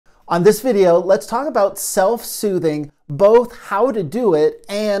On this video, let's talk about self-soothing, both how to do it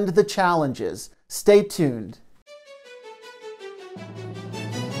and the challenges. Stay tuned.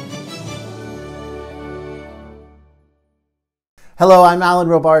 Hello, I'm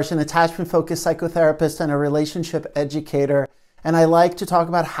Robarge, an attachment-focused psychotherapist and a relationship educator, and I like to talk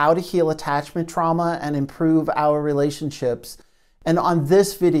about how to heal attachment trauma and improve our relationships. And on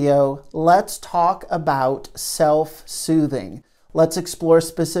this video, let's talk about self-soothing. Let's explore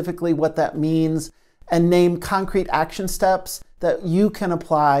specifically what that means and name concrete action steps that you can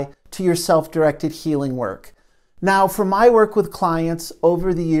apply to your self-directed healing work. Now, for my work with clients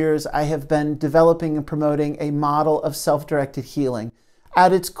over the years, I have been developing and promoting a model of self-directed healing.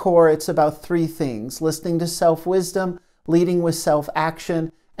 At its core, it's about three things: listening to self-wisdom, leading with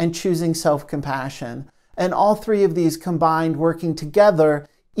self-action, and choosing self-compassion. And all three of these combined working together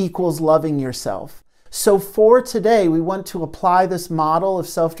equals loving yourself. So for today, we want to apply this model of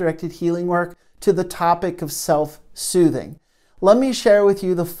self-directed healing work to the topic of self-soothing. Let me share with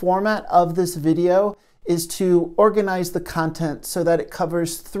you the format of this video is to organize the content so that it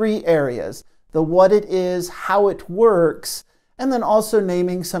covers three areas: the what it is, how it works, and then also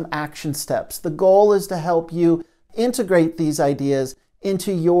naming some action steps. The goal is to help you integrate these ideas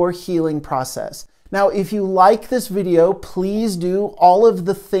into your healing process. Now, if you like this video, please do all of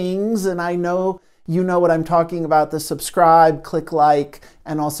the things, and I know you know what I'm talking about: the subscribe, click like,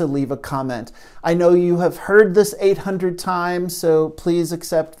 and also leave a comment. I know you have heard this 800 times, so please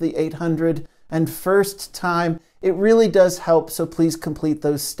accept the 801st time. It really does help, so please complete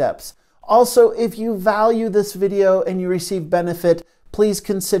those steps. Also, if you value this video and you receive benefit, please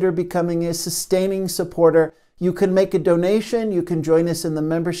consider becoming a sustaining supporter. You can make a donation, you can join us in the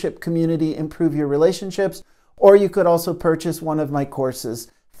membership community, Improve Your Relationships, or you could also purchase one of my courses.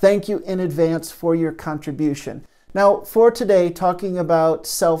 Thank you in advance for your contribution. Now, for today, talking about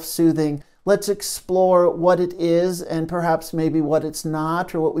self-soothing, let's explore what it is and perhaps maybe what it's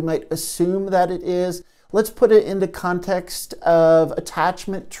not, or what we might assume that it is. Let's put it into context of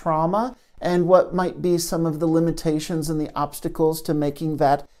attachment trauma and what might be some of the limitations and the obstacles to making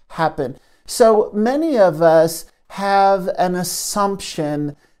that happen. So many of us have an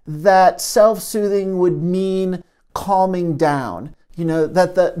assumption that self-soothing would mean calming down. You know,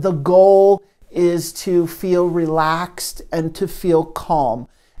 that the goal is to feel relaxed and to feel calm.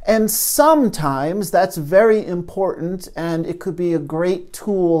 And sometimes that's very important, and it could be a great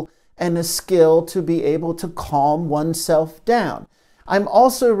tool and a skill to be able to calm oneself down. I'm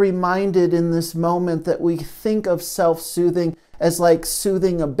also reminded in this moment that we think of self-soothing as like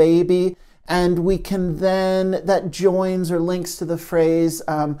soothing a baby, and we can then, that joins or links to the phrase,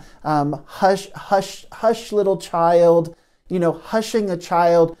 hush, hush, hush, little child. You know, hushing a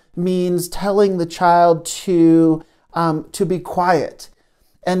child means telling the child to be quiet.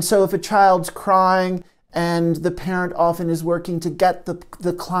 And so if a child's crying and the parent often is working to get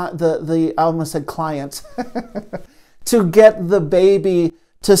I almost said client, to get the baby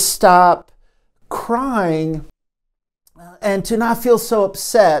to stop crying and to not feel so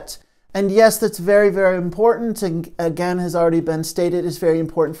upset. And yes, that's very, very important. And again, has already been stated, it's very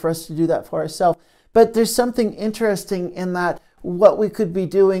important for us to do that for ourselves. But there's something interesting in that what we could be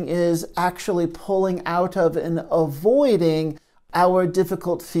doing is actually pulling out of and avoiding our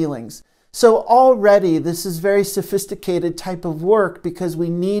difficult feelings. So already this is very sophisticated type of work because we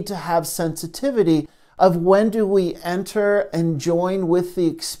need to have sensitivity of when do we enter and join with the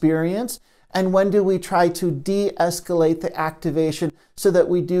experience and when do we try to de-escalate the activation so that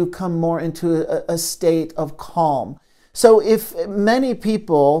we do come more into a state of calm. So if many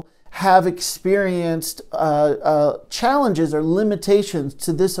people have experienced challenges or limitations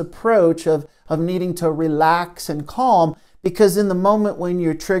to this approach of needing to relax and calm, because in the moment when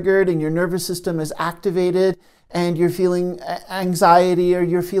you're triggered and your nervous system is activated and you're feeling anxiety or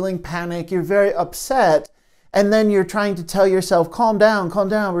you're feeling panic, you're very upset, and then you're trying to tell yourself, calm down,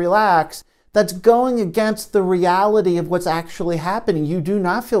 relax, that's going against the reality of what's actually happening. You do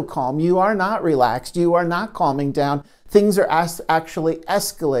not feel calm. You are not relaxed. You are not calming down. Things are actually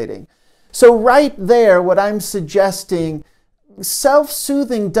escalating. So right there, what I'm suggesting,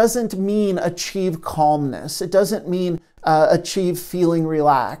 self-soothing doesn't mean achieve calmness. It doesn't mean achieve feeling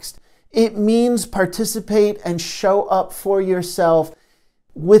relaxed. It means participate and show up for yourself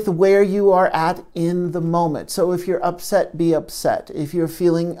with where you are at in the moment. So if you're upset, be upset. If you're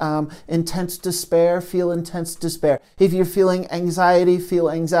feeling intense despair, feel intense despair. If you're feeling anxiety, feel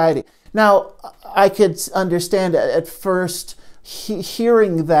anxiety. Now, I could understand at first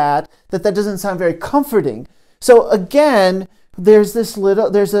hearing that doesn't sound very comforting. So again, there's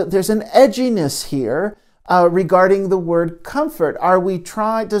an edginess here regarding the word comfort.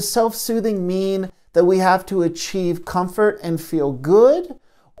 Does self-soothing mean that we have to achieve comfort and feel good?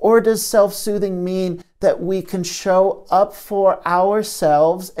 Or does self-soothing mean that we can show up for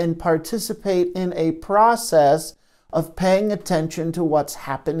ourselves and participate in a process of paying attention to what's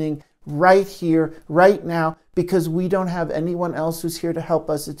happening right here, right now, because we don't have anyone else who's here to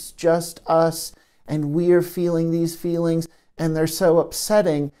help us. It's just us, and we are feeling these feelings, and they're so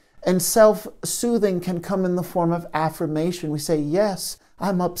upsetting. And self-soothing can come in the form of affirmation. We say, yes,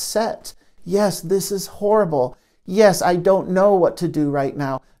 I'm upset. Yes, this is horrible. Yes, I don't know what to do right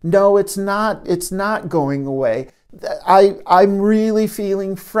now. No, it's not going away. I'm really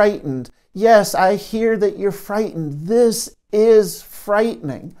feeling frightened. Yes, I hear that you're frightened. This is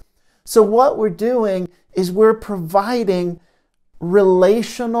frightening. So what we're doing is we're providing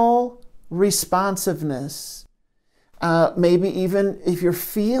relational responsiveness. Maybe even if you're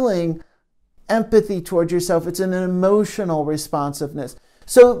feeling empathy toward yourself, it's an emotional responsiveness.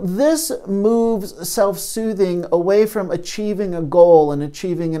 So this moves self-soothing away from achieving a goal and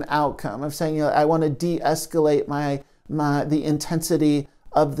achieving an outcome of saying, I want to de-escalate the intensity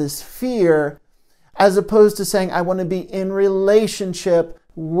of this fear, as opposed to saying, I want to be in relationship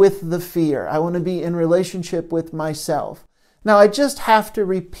with the fear. I want to be in relationship with myself. Now, I just have to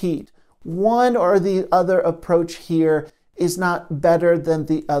repeat, one or the other approach here is not better than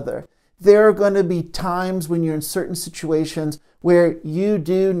the other. There are going to be times when you're in certain situations where you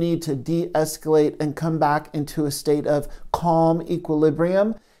do need to de-escalate and come back into a state of calm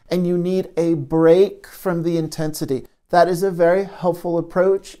equilibrium, and you need a break from the intensity. That is a very helpful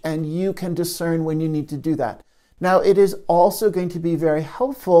approach, and you can discern when you need to do that. Now, it is also going to be very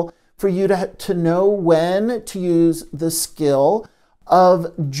helpful for you to know when to use the skill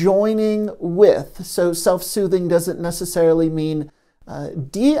of joining with. So self-soothing doesn't necessarily mean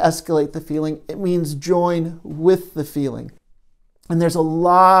de-escalate the feeling. It means join with the feeling. And there's a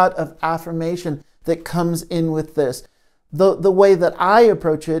lot of affirmation that comes in with this. The way that I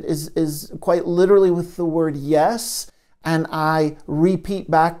approach it is quite literally with the word yes, and I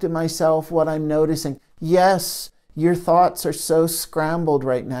repeat back to myself what I'm noticing. Yes, your thoughts are so scrambled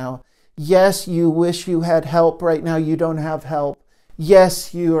right now. Yes, you wish you had help right now. You don't have help.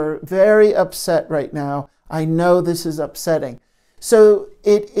 Yes, you are very upset right now. I know this is upsetting. So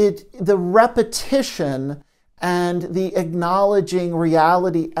the repetition and the acknowledging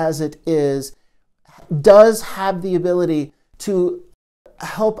reality as it is does have the ability to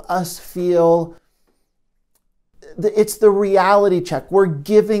help us feel. It's the reality check. We're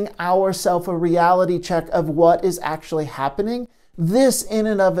giving ourselves a reality check of what is actually happening. This in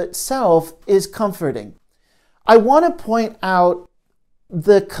and of itself is comforting. I want to point out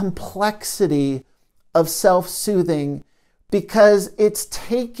the complexity of self-soothing because it's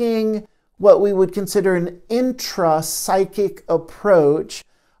taking what we would consider an intra-psychic approach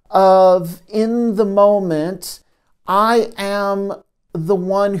of, in the moment, I am the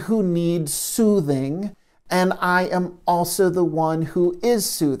one who needs soothing, and I am also the one who is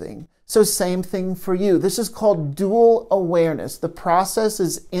soothing. So same thing for you. This is called dual awareness. The process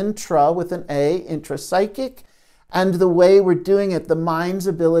is intra with an A, intrapsychic, and the way we're doing it, the mind's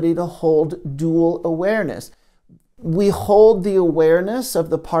ability to hold dual awareness. We hold the awareness of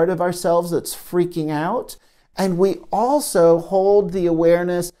the part of ourselves that's freaking out, and we also hold the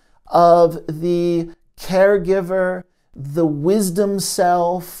awareness of the caregiver, the wisdom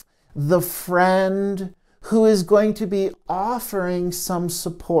self, the friend who is going to be offering some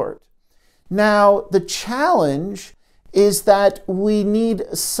support. Now, the challenge is that we need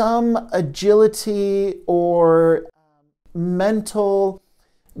some agility or mental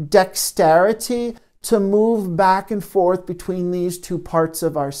dexterity to move back and forth between these two parts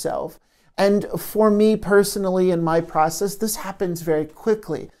of ourselves. And for me personally in my process, this happens very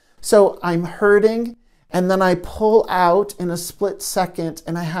quickly. So I'm hurting, and then I pull out in a split second,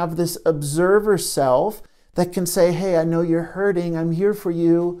 and I have this observer self that can say, hey, I know you're hurting. I'm here for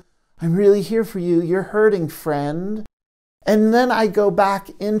you. I'm really here for you. You're hurting, friend. And then I go back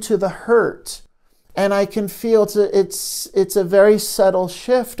into the hurt, and I can feel it's a very subtle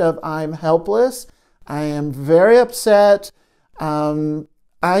shift of I'm helpless. I am very upset.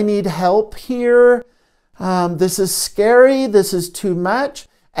 I need help here. This is scary. This is too much.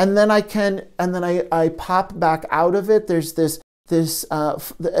 And then I pop back out of it. There's this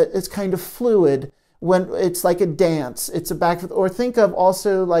it's kind of fluid when it's like a dance. It's a back, or think of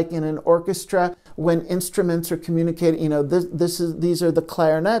also like in an orchestra when instruments are communicating. You know, these are the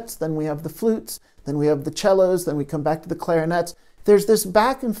clarinets. Then we have the flutes. Then we have the cellos. Then we come back to the clarinets. There's this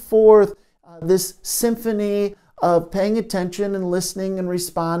back and forth, this symphony of paying attention and listening and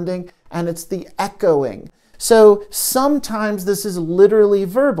responding, and it's the echoing. So sometimes this is literally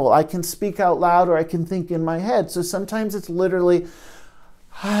verbal. I can speak out loud or I can think in my head. So sometimes it's literally,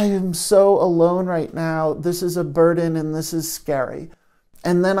 I am so alone right now. This is a burden and this is scary.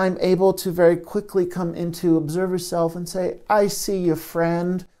 And then I'm able to very quickly come into observer self and say, I see you,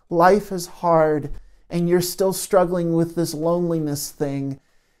 friend. Life is hard and you're still struggling with this loneliness thing.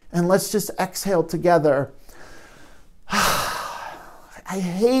 And let's just exhale together. I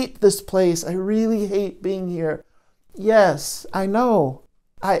hate this place. I really hate being here. Yes, I know.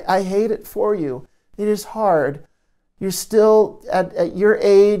 I hate it for you. It is hard. You're still at your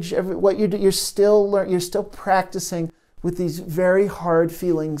age, what you do, you're still practicing with these very hard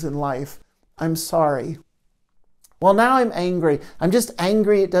feelings in life. I'm sorry. Well, now I'm angry. I'm just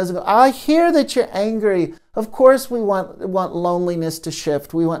angry. It doesn't go. I hear that you're angry. Of course we want loneliness to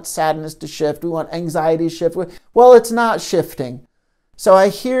shift. We want sadness to shift. We want anxiety to shift. Well, it's not shifting. So I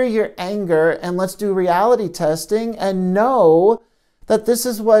hear your anger, and let's do reality testing and know that this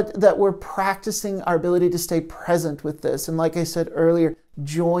is that we're practicing our ability to stay present with this. And like I said earlier,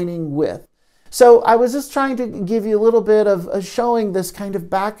 joining with. So I was just trying to give you a little bit of showing this kind of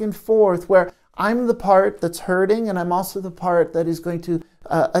back and forth where I'm the part that's hurting and I'm also the part that is going to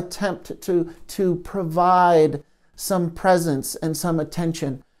attempt to provide some presence and some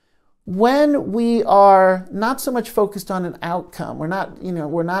attention. When we are not so much focused on an outcome, we're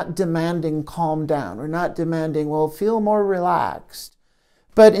not demanding calm down. We're not demanding, well, feel more relaxed.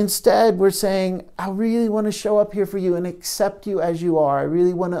 But instead, we're saying, I really want to show up here for you and accept you as you are. I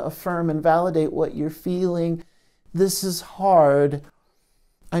really want to affirm and validate what you're feeling. This is hard.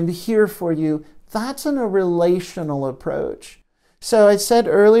 I'm here for you. That's a relational approach. So I said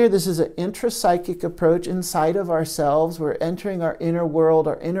earlier, this is an intrapsychic approach inside of ourselves. We're entering our inner world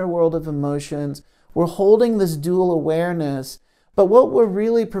of emotions. We're holding this dual awareness. But what we're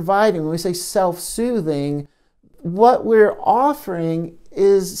really providing, when we say self-soothing, what we're offering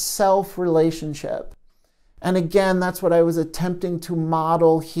is self-relationship. And again, that's what I was attempting to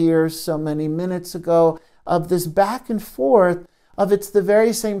model here so many minutes ago, of this back and forth of it's the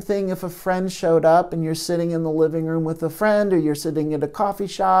very same thing if a friend showed up and you're sitting in the living room with a friend, or you're sitting at a coffee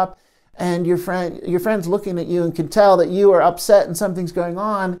shop and your friend's looking at you and can tell that you are upset and something's going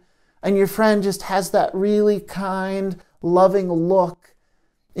on, and your friend just has that really kind, loving look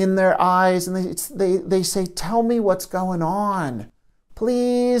in their eyes, and they say, tell me what's going on.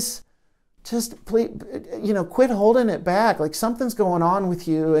 Please, just please, quit holding it back. Like something's going on with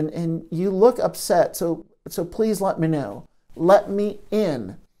you and you look upset. So please let me know. Let me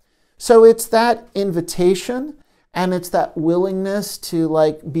in. So it's that invitation and it's that willingness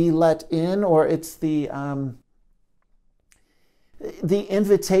to be let in, or it's the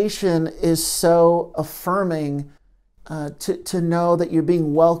invitation is so affirming to know that you're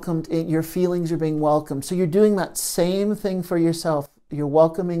being welcomed, your feelings are being welcomed. So you're doing that same thing for yourself. You're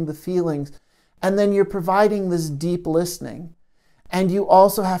welcoming the feelings, and then you're providing this deep listening. And you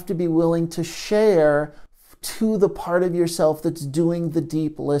also have to be willing to share to the part of yourself that's doing the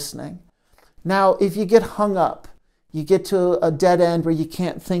deep listening. Now, if you get hung up, you get to a dead end where you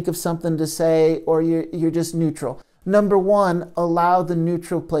can't think of something to say, or you're just neutral. Number one, allow the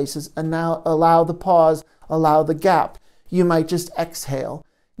neutral places, and now allow the pause, allow the gap. You might just exhale.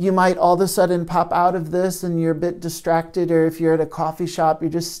 You might all of a sudden pop out of this and you're a bit distracted, or if you're at a coffee shop, you're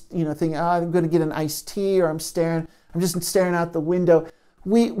just thinking, oh, I'm going to get an iced tea, or I'm just staring out the window.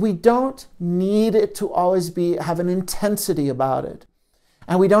 We don't need it to always have an intensity about it.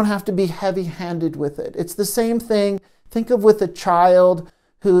 And we don't have to be heavy-handed with it. It's the same thing. Think of with a child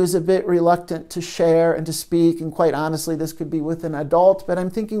who is a bit reluctant to share and to speak. And quite honestly, this could be with an adult, but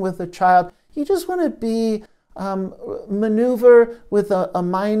I'm thinking with a child, you just want to be maneuver with a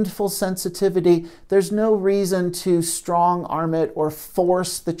mindful sensitivity. There's no reason to strong arm it or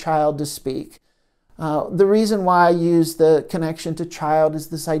force the child to speak. The reason why I use the connection to child is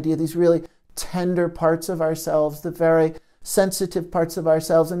this idea, these really tender parts of ourselves, the very sensitive parts of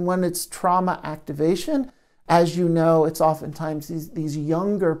ourselves. And when it's trauma activation, as you know, it's oftentimes these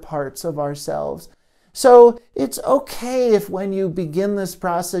younger parts of ourselves. So it's okay if when you begin this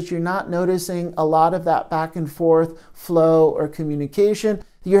process, you're not noticing a lot of that back and forth flow or communication.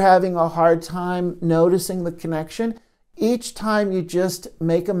 You're having a hard time noticing the connection. Each time you just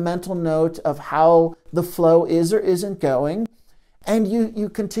make a mental note of how the flow is or isn't going, and you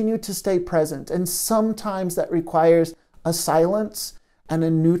continue to stay present. And sometimes that requires a silence and a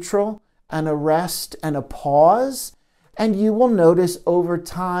neutral and a rest and a pause. And you will notice over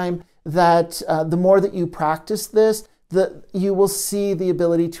time that the more that you practice this, you will see the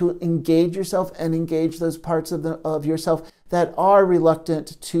ability to engage yourself and engage those parts of yourself that are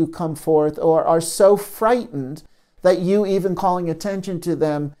reluctant to come forth or are so frightened that you even calling attention to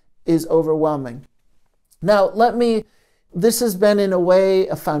them is overwhelming. Now, this has been in a way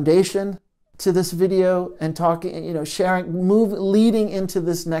a foundation to this video and talking, leading into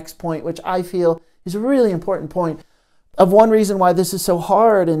this next point, which I feel is a really important point of one reason why this is so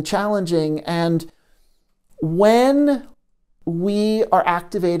hard and challenging. And when we are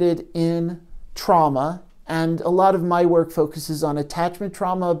activated in trauma, and a lot of my work focuses on attachment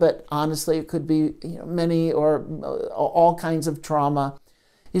trauma, but honestly, it could be many or all kinds of trauma,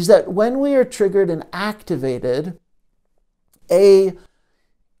 is that when we are triggered and activated, a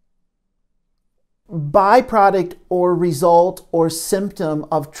byproduct or result or symptom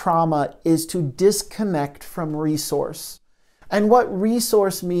of trauma is to disconnect from resource. And what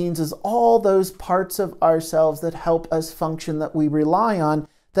resource means is all those parts of ourselves that help us function, that we rely on,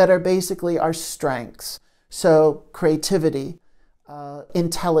 that are basically our strengths. So creativity,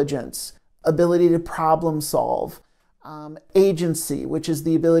 intelligence, ability to problem solve, agency, which is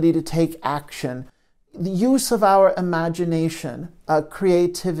the ability to take action, the use of our imagination,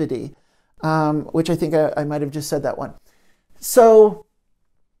 creativity, which I think I might have just said that one. So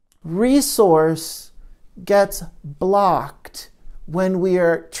resource gets blocked when we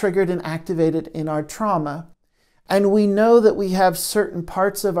are triggered and activated in our trauma. And we know that we have certain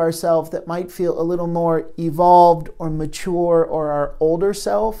parts of ourselves that might feel a little more evolved or mature or our older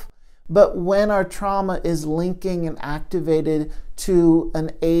self. But when our trauma is linking and activated to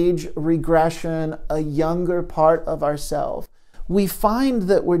an age regression, a younger part of ourselves, we find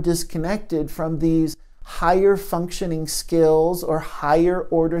that we're disconnected from these higher functioning skills or higher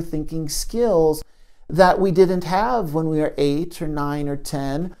order thinking skills that we didn't have when we were 8 or 9 or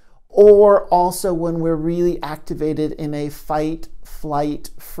 10, or also when we're really activated in a fight, flight,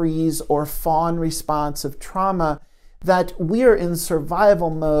 freeze, or fawn response of trauma, that we're in survival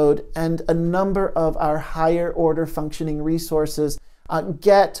mode and a number of our higher order functioning resources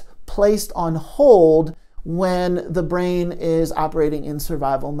get placed on hold when the brain is operating in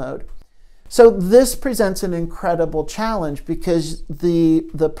survival mode. So this presents an incredible challenge because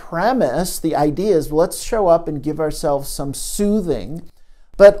the premise, the idea is, let's show up and give ourselves some soothing,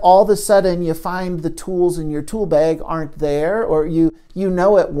 but all of a sudden you find the tools in your tool bag aren't there, or you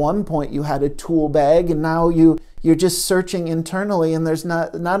know at one point you had a tool bag and now you're just searching internally and there's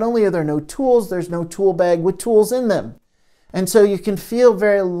not only are there no tools, there's no tool bag with tools in them. And so you can feel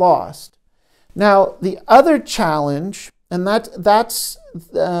very lost. Now, the other challenge, and that's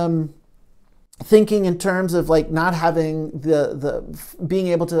thinking in terms of like not having being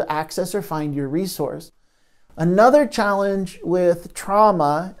able to access or find your resource. Another challenge with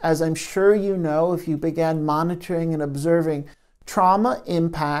trauma, as I'm sure you know if you began monitoring and observing, trauma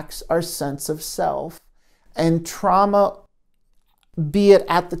impacts our sense of self. And trauma, be it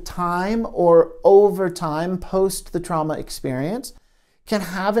at the time or over time post the trauma experience, can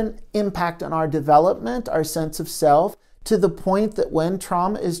have an impact on our development, our sense of self, to the point that when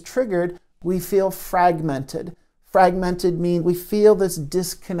trauma is triggered, we feel fragmented. Fragmented means we feel this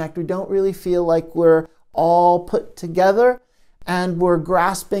disconnect. We don't really feel like we're all put together and we're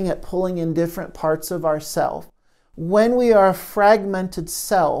grasping at pulling in different parts of ourself. When we are a fragmented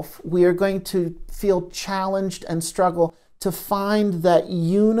self, we are going to feel challenged and struggle to find that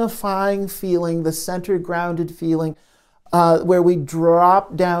unifying feeling, the centered, grounded feeling, where we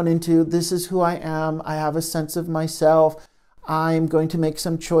drop down into, this is who I am, I have a sense of myself, I'm going to make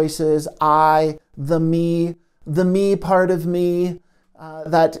some choices, the me part of me,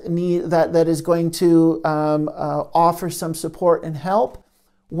 that is going to offer some support and help.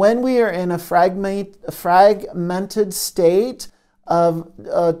 When we are in a fragmented state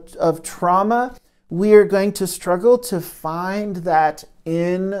of trauma, we are going to struggle to find that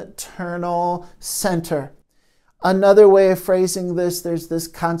internal center. Another way of phrasing this, there's this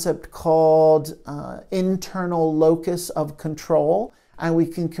concept called internal locus of control. And we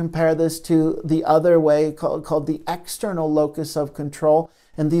can compare this to the other way called the external locus of control.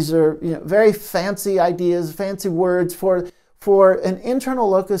 And these are very fancy ideas, fancy words for an internal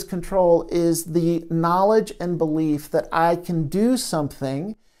locus control is the knowledge and belief that I can do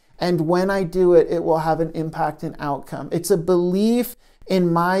something, and when I do it, it will have an impact and outcome. It's a belief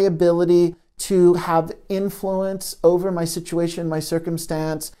in my ability to have influence over my situation, my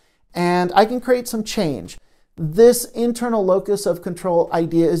circumstance, and I can create some change. This internal locus of control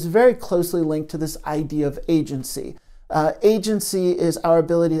idea is very closely linked to this idea of agency. Agency is our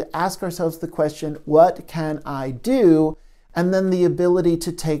ability to ask ourselves the question, what can I do? and then the ability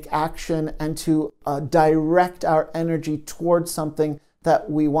to take action and to direct our energy towards something that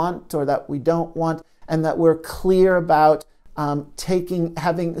we want or that we don't want, and that we're clear about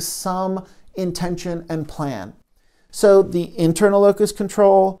having some intention and plan. So the internal locus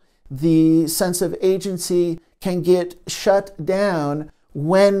control, the sense of agency can get shut down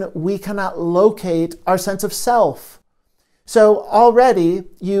when we cannot locate our sense of self. So already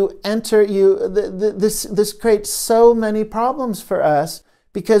this creates so many problems for us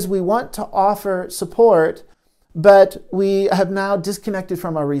because we want to offer support, but we have now disconnected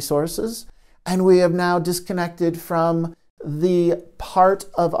from our resources, and we have now disconnected from the part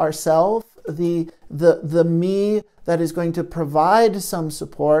of ourself, the me that is going to provide some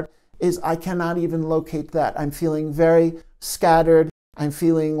support. I cannot even locate that. I'm feeling very scattered. I'm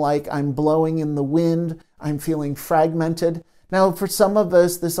feeling like I'm blowing in the wind. I'm feeling fragmented. Now, for some of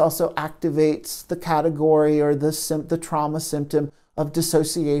us, this also activates the category or the trauma symptom of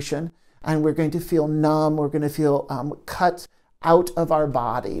dissociation, and we're going to feel numb. We're going to feel cut out of our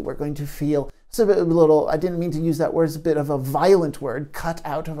body. We're going to feel, it's a little, I didn't mean to use that word, it's a bit of a violent word, cut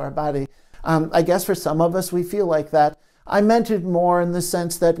out of our body. I guess for some of us, we feel like that. I meant it more in the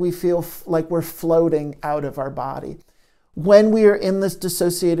sense that we feel like we're floating out of our body. When we are in this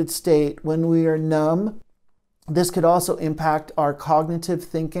dissociated state, when we are numb, this could also impact our cognitive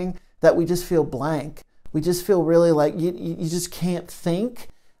thinking, that we just feel blank. We just feel really like you just can't think.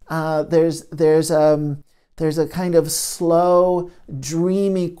 There's a kind of slow,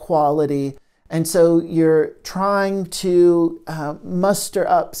 dreamy quality. And so you're trying to muster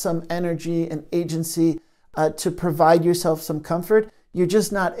up some energy and agency to provide yourself some comfort. You're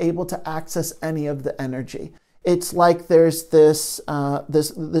just not able to access any of the energy. It's like there's this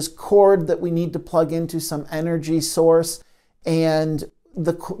cord that we need to plug into some energy source, and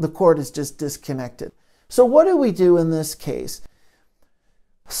the cord is just disconnected. So what do we do in this case?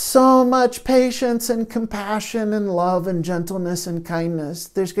 So much patience and compassion and love and gentleness and kindness.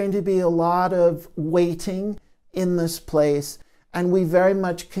 There's going to be a lot of waiting in this place, and we very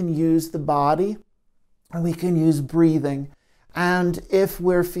much can use the body, and we can use breathing. And if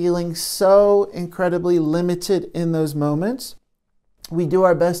we're feeling so incredibly limited in those moments, we do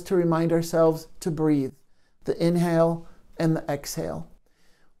our best to remind ourselves to breathe, the inhale and the exhale.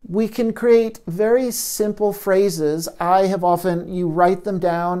 We can create very simple phrases. You write them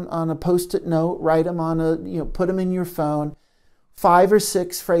down on a Post-it note, write them on put them in your phone, 5 or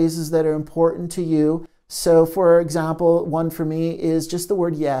 6 phrases that are important to you. So for example, one for me is just the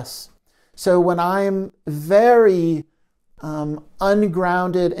word yes. So when I'm very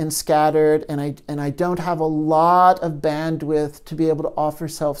ungrounded and scattered, and I don't have a lot of bandwidth to be able to offer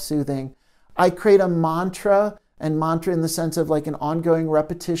self-soothing, I create a mantra, and mantra in the sense of like an ongoing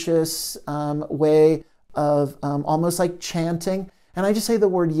repetitious way of almost like chanting, and I just say the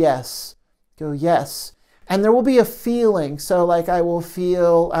word yes. Go yes, and there will be a feeling. So like I will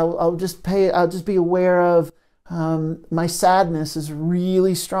feel, I'll just be aware of my sadness is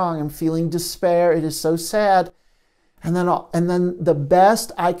really strong. I'm feeling despair. It is so sad. And then the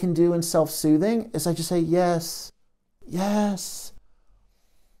best I can do in self-soothing is I just say yes, yes,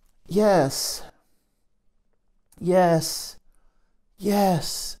 yes, yes,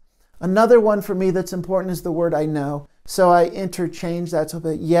 yes. Another one for me that's important is the word I know. So I interchange that. So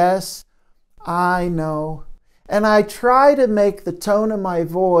yes, I know. And I try to make the tone of my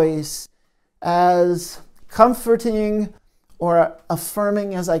voice as comforting or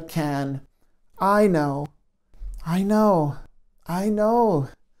affirming as I can. I know. I know. I know.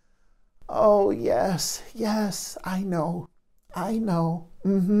 Oh, yes. Yes, I know. I know.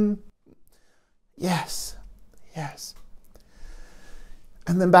 Mm-hmm. Yes. Yes.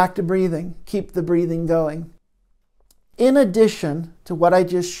 And then back to breathing. Keep the breathing going. In addition to what I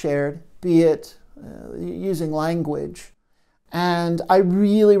just shared, be it using language, and I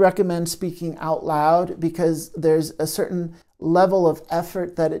really recommend speaking out loud because there's a certain level of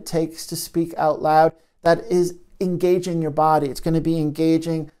effort that it takes to speak out loud that is engaging your body. It's going to be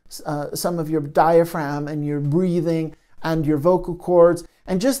engaging some of your diaphragm and your breathing and your vocal cords.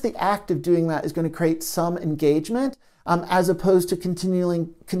 And just the act of doing that is going to create some engagement as opposed to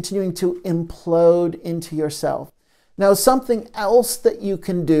continuing to implode into yourself. Now, something else that you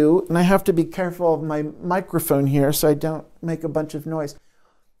can do, and I have to be careful of my microphone here so I don't make a bunch of noise,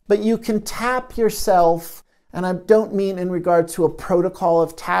 but you can tap yourself. And I don't mean in regard to a protocol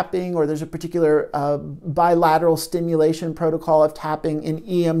of tapping, or there's a particular bilateral stimulation protocol of tapping in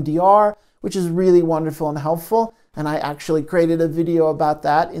EMDR, which is really wonderful and helpful. And I actually created a video about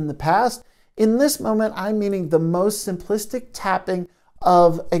that in the past. In this moment, I'm meaning the most simplistic tapping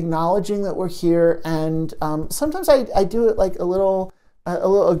of acknowledging that we're here. And sometimes I do it like a little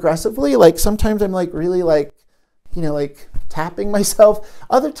aggressively. Like sometimes I'm like really like, you know, like tapping myself.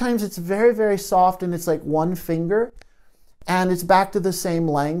 Other times it's very, very soft and it's like one finger and it's back to the same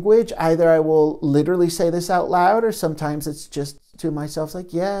language. Either I will literally say this out loud, or sometimes it's just to myself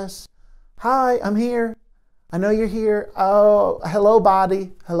like, yes, hi, I'm here. I know you're here. Oh, hello,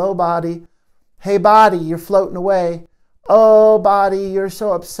 body. Hello, body. Hey, body, you're floating away. Oh, body, you're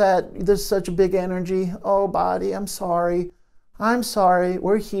so upset. There's such a big energy. Oh, body, I'm sorry. I'm sorry.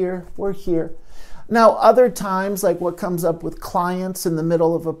 We're here. We're here. Now, other times, like what comes up with clients in the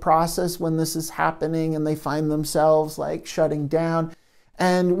middle of a process when this is happening and they find themselves like shutting down,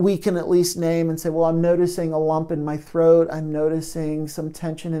 and we can at least name and say, well, I'm noticing a lump in my throat. I'm noticing some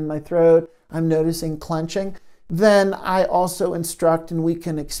tension in my throat. I'm noticing clenching. Then I also instruct, and we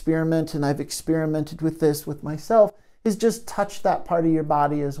can experiment, and I've experimented with this with myself, is just touch that part of your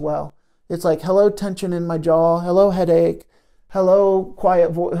body as well. It's like, hello, tension in my jaw. Hello, headache. Hello,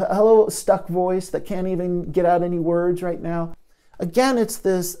 quiet voice. Hello, stuck voice that can't even get out any words right now. Again, it's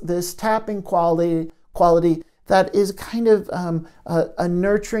this tapping quality that is kind of a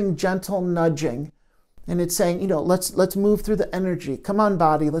nurturing, gentle nudging. And it's saying, you know, let's move through the energy. Come on,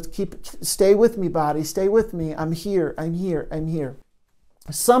 body. Stay with me, body. Stay with me. I'm here. I'm here. I'm here.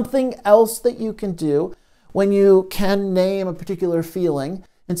 Something else that you can do when you can name a particular feeling,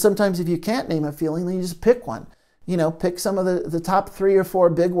 and sometimes if you can't name a feeling, then you just pick one. You know, pick some of the top 3 or 4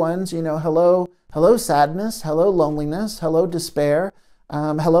 big ones. You know, hello sadness, hello loneliness, hello despair,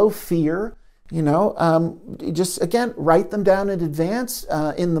 hello fear. You know, just again, write them down in advance.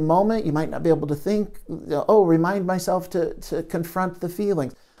 In the moment, you might not be able to think, oh, remind myself to confront the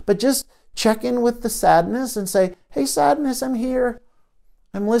feelings. But just check in with the sadness and say, hey, sadness, I'm here.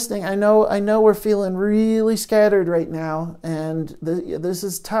 I'm listening. I know we're feeling really scattered right now, and this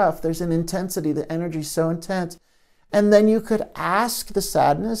is tough. There's an intensity. The energy's so intense. And then you could ask the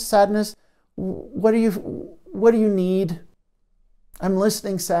sadness, what do you need? I'm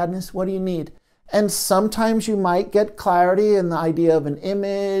listening, sadness. What do you need? And sometimes you might get clarity in the idea of an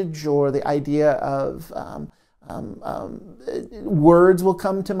image, or the idea of words will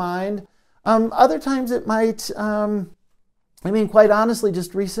come to mind. Other times it might, I mean, quite honestly,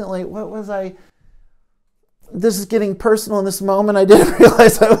 just recently, this is getting personal in this moment. I didn't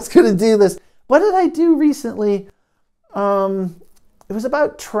realize I was going to do this. What did I do recently? It was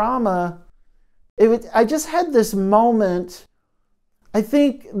about trauma. I just had this moment. I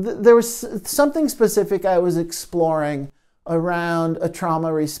think there was something specific I was exploring around a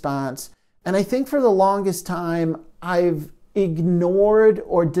trauma response. And I think for the longest time, I've ignored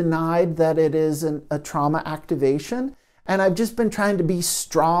or denied that it is a trauma activation. And I've just been trying to be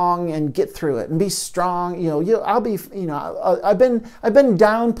strong and get through it and be strong. I've been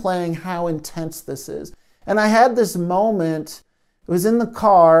downplaying how intense this is. And I had this moment. It was in the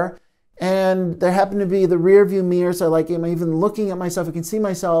car, and there happened to be the rear view mirror. So like, I'm even looking at myself. I can see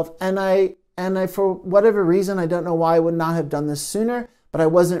myself. And I, for whatever reason, I don't know why I would not have done this sooner, but I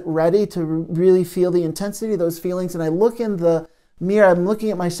wasn't ready to really feel the intensity of those feelings. And I look in the mirror, I'm looking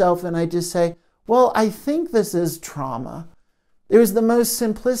at myself, and I just say, well, I think this is trauma. It was the most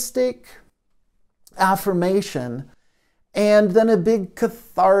simplistic affirmation. And then a big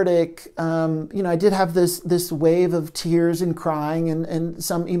cathartic, I did have this wave of tears and crying and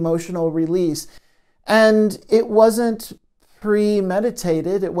some emotional release. And it wasn't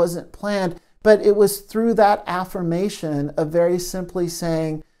premeditated, it wasn't planned, but it was through that affirmation of very simply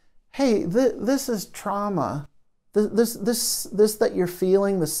saying, hey, this is trauma. This that you're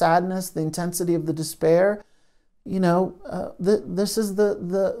feeling, the sadness, the intensity of the despair, this is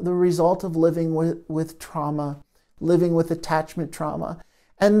the result of living with trauma, living with attachment trauma.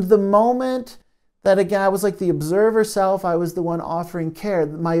 And the moment that, again, I was like the observer self, I was the one offering care,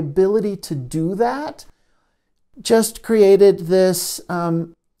 my ability to do that just created this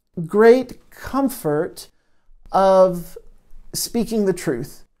great comfort of speaking the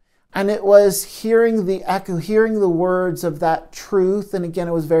truth. And it was hearing the echo, hearing the words of that truth. And again,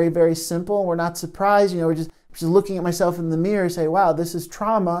 it was very, very simple. We're not surprised. We're just looking at myself in the mirror and say, wow, this is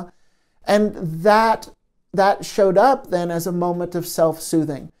trauma. And that showed up then as a moment of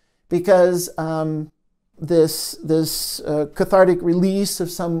self-soothing, because this cathartic release of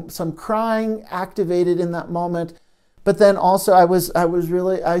some crying activated in that moment. But then also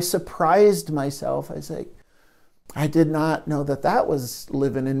I surprised myself. I was like, I did not know that was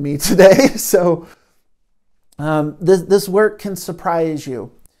living in me today. So this work can surprise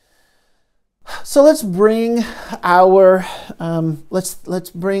you. So let's bring our let's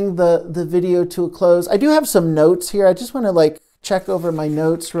bring the video to a close. I do have some notes here. I just want to check over my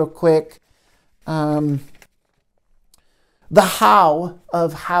notes real quick. The how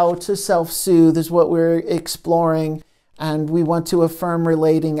of how to self-soothe is what we're exploring, and we want to affirm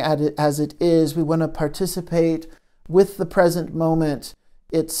relating as it is. We want to participate with the present moment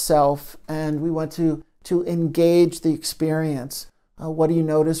itself, and we want to engage the experience. What do you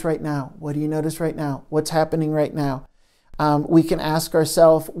notice right now? What do you notice right now? What's happening right now? We can ask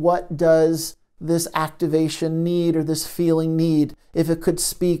ourselves, what does this activation need or this feeling need? If it could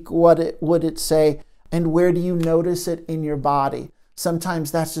speak, what would it say? And where do you notice it in your body?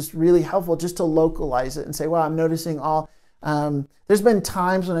 Sometimes that's just really helpful just to localize it and say, wow, I'm noticing all. There's been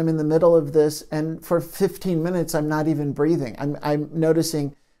times when I'm in the middle of this and for 15 minutes, I'm not even breathing. I'm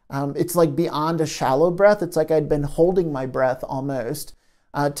noticing it's like beyond a shallow breath. It's like I'd been holding my breath almost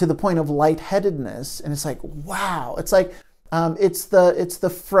to the point of lightheadedness. And it's like, wow, it's like, it's the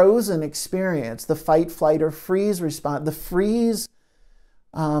frozen experience, the fight, flight, or freeze response. The freeze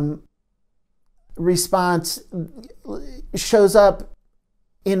response shows up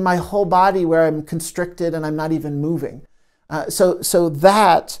in my whole body where I'm constricted and I'm not even moving. So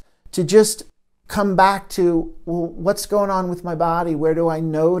that to just come back to, well, what's going on with my body? Where do I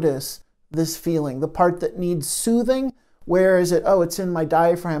notice this feeling? The part that needs soothing, where is it? Oh, it's in my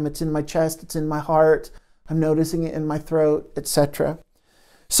diaphragm, it's in my chest, it's in my heart. I'm noticing it in my throat, etc.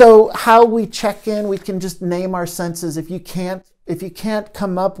 So how we check in, we can just name our senses. If you can't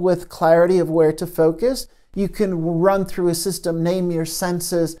come up with clarity of where to focus, you can run through a system, name your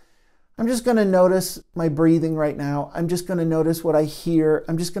senses. I'm just going to notice my breathing right now. I'm just going to notice what I hear.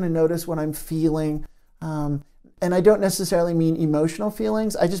 I'm just going to notice what I'm feeling. And I don't necessarily mean emotional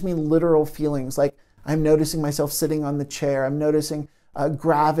feelings. I just mean literal feelings. Like I'm noticing myself sitting on the chair. I'm noticing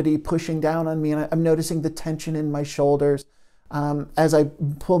gravity pushing down on me. And I'm noticing the tension in my shoulders. As I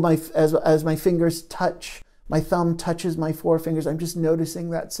pull as my fingers touch, my thumb touches my forefingers. I'm just noticing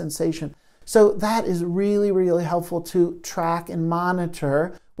that sensation. So that is really, really helpful to track and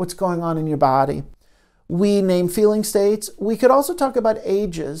monitor what's going on in your body. We name feeling states. We could also talk about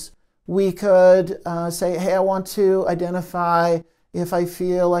ages. We could say, hey, I want to identify if I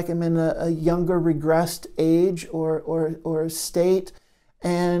feel like I'm in a younger regressed age or state.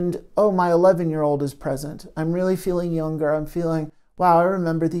 And, oh, my 11-year-old is present. I'm really feeling younger. I'm feeling, wow, I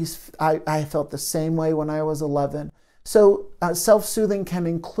remember these. I felt the same way when I was 11. So self-soothing can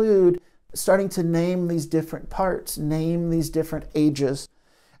include starting to name these different parts, name these different ages.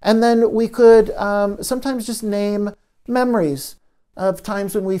 And then we could sometimes just name memories of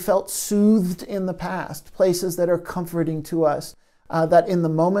times when we felt soothed in the past, places that are comforting to us, that in the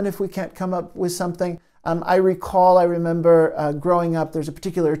moment, if we can't come up with something, I remember growing up, there's a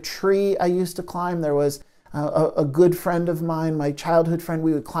particular tree I used to climb. There was a good friend of mine, my childhood friend,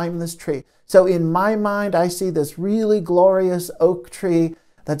 we would climb this tree. So in my mind, I see this really glorious oak tree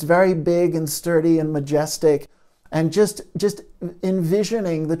that's very big and sturdy and majestic. And just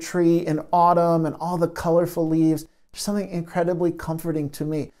envisioning the tree in autumn and all the colorful leaves, there's something incredibly comforting to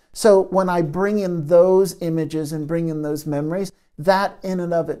me. So when I bring in those images and bring in those memories, that in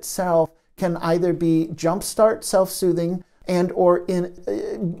and of itself can either be jumpstart self-soothing and or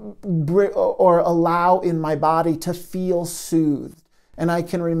allow in my body to feel soothed. And I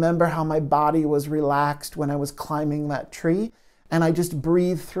can remember how my body was relaxed when I was climbing that tree. And I just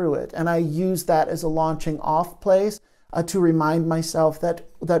breathe through it. And I use that as a launching off place to remind myself that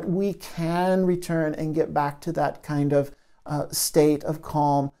we can return and get back to that kind of state of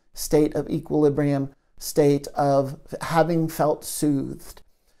calm, state of equilibrium, state of having felt soothed.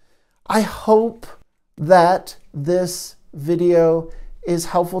 I hope that this video is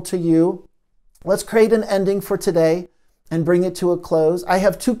helpful to you. Let's create an ending for today and bring it to a close. I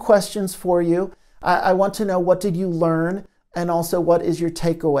have two questions for you. I want to know, what did you learn? And also, what is your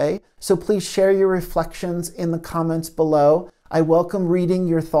takeaway? So please share your reflections in the comments below. I welcome reading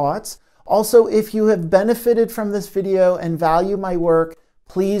your thoughts. Also, if you have benefited from this video and value my work,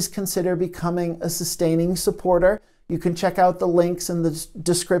 please consider becoming a sustaining supporter. You can check out the links in the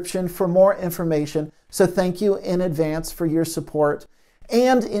description for more information. So thank you in advance for your support.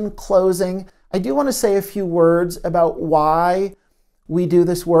 And in closing, I do want to say a few words about why we do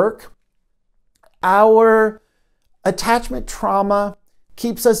this work. Our attachment trauma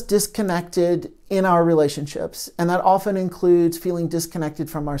keeps us disconnected in our relationships, and that often includes feeling disconnected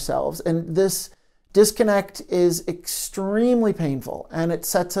from ourselves. And this disconnect is extremely painful, and it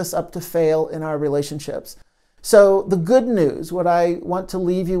sets us up to fail in our relationships. So the good news, what I want to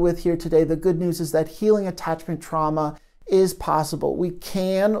leave you with here today, the good news is that healing attachment trauma is possible. We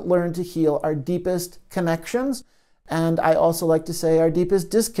can learn to heal our deepest connections, and I also like to say our deepest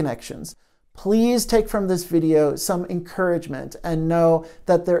disconnections. Please take from this video some encouragement and know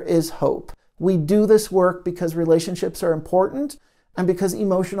that there is hope. We do this work because relationships are important and because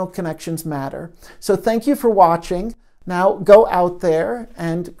emotional connections matter. So thank you for watching. Now go out there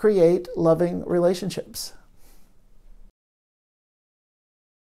and create loving relationships.